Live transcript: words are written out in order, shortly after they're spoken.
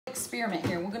Experiment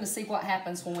here. We're going to see what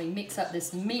happens when we mix up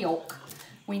this milk.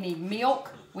 We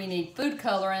need food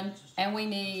coloring, and we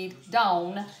need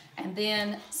Dawn, and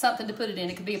then something to put it in.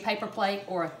 It could be a paper plate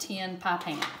or a tin pie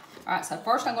pan. All right, so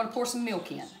first I'm going to pour some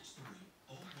milk in.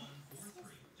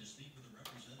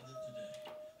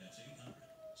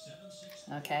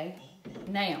 Okay,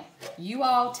 now you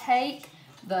all take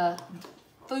the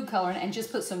food coloring and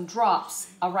just put some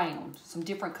drops around, some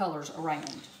different colors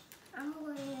around.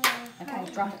 Okay,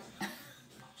 drop it.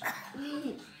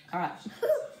 All right.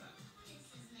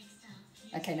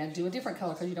 Okay, now do a different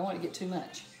color because you don't want to get too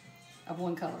much of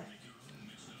one color.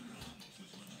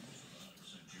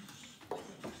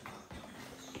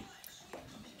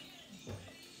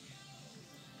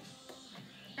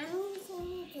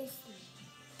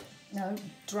 No,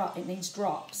 drop. It needs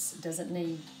drops. It doesn't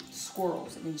need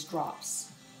swirls. It needs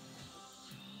drops.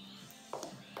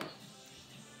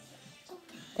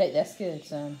 Okay, that's good,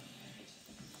 son.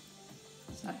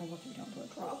 It's not gonna work if you don't do a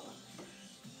drop.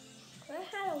 I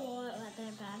had a wallet like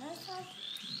that,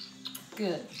 but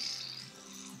Good.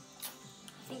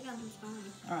 I think I'll be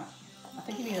fine. All right. I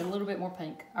think you need a little bit more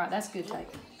pink. All right, that's good, Tate.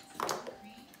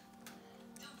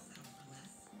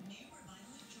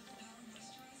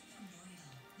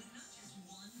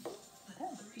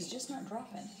 It's just not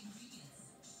dropping.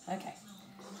 Okay.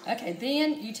 Okay,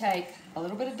 then you take a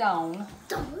little bit of Dawn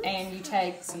and you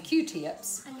take some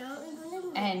Q-tips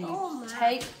and you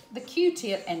take the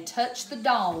Q-tip and touch the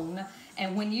Dawn,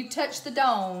 and when you touch the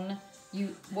Dawn,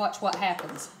 you watch what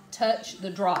happens. Touch the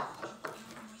drop.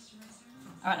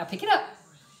 All right, now pick it up.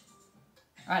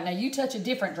 All right, now you touch a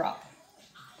different drop.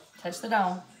 Touch the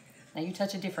Dawn. Now you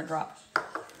touch a different drop.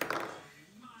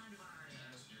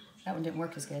 That one didn't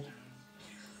work as good.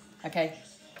 Okay,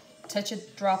 touch a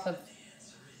drop of,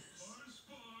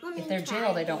 if they're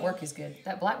gel, they don't work as good.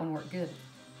 That black one worked good.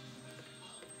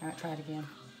 All right, try it again.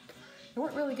 It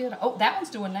worked really good. Oh, that one's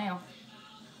doing now.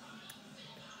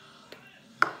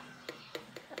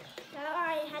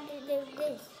 I had to do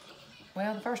this.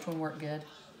 Well, the first one worked good.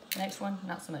 Next one,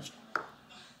 not so much.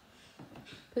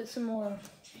 Put some more.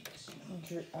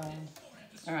 All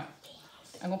right,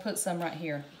 I'm gonna put some right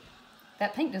here.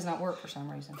 That pink does not work for some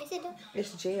reason. Is it?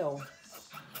 It's gel.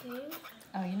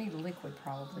 Oh, you need a liquid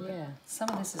probably. Yeah. Some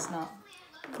of this is not.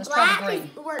 Let's try the green.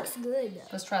 Black works good.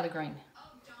 Let's try the green.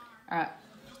 All right.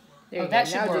 There you that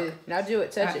go. should Now work. now do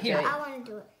it. Touch Right, it, here. Tate. I want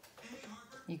to do it.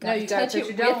 You got to gotta touch touch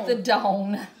it your with the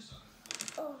Dawn.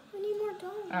 Oh, we need more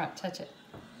Dawn. All right, touch it.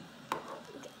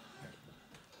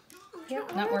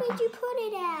 Yep, not where working. did you put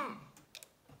it at?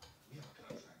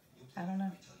 I don't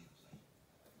know.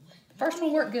 The first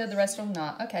one worked good, the rest of them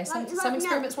not. Okay, some no.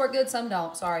 experiments work good, some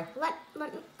don't. Sorry. Let me,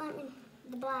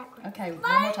 the black one. Okay,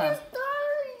 one more time.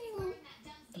 Sorry.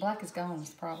 The black is gone, is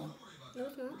the problem. No,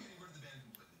 it's not.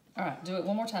 All right, do it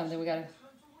one more time, then we got to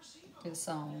do the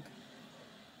song.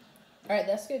 All right,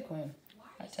 that's good, Quinn. All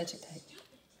right, touch it, Tate.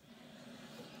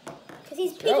 Because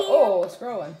he's picking Oh, it's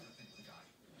growing.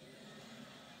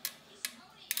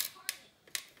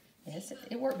 Yes,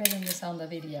 it worked better than this on the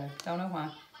video. Don't know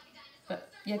why. But,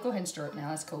 yeah, go ahead and stir it now.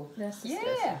 That's cool. That's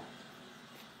yeah.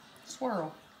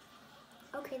 Swirl.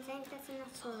 Okay, thanks. That's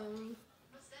enough swirling.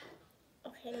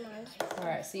 Okay, nice. All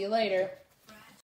right, see you later.